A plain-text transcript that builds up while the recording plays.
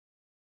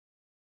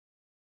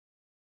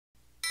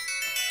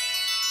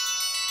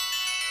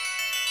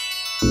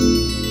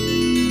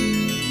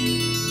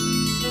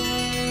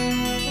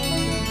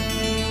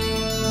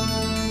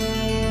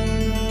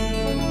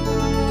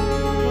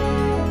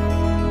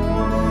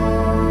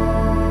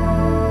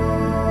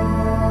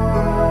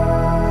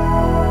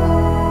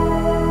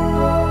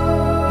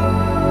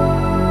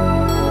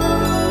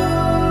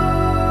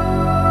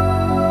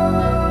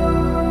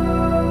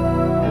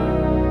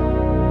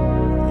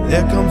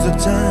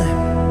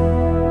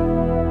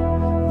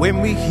when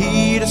we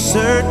heed a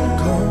certain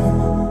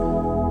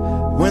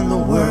call, when the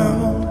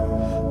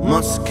world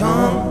must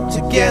come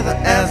together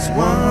as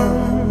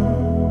one.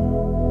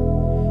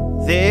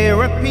 There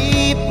are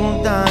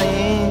people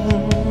dying,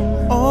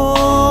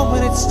 oh,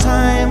 when it's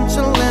time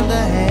to lend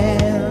a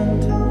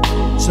hand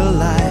to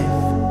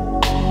life,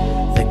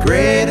 the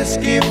greatest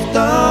gift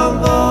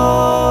of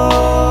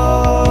all.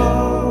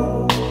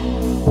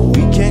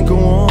 We can't go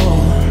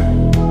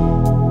on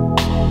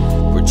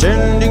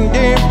pretending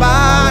day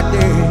by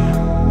day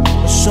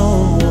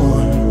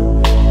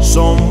someone,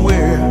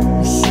 somewhere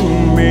will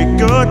soon make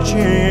a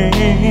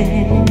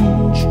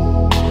change.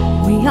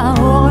 We are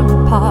all a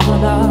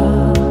part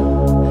of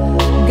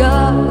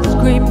God's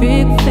great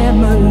big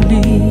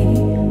family.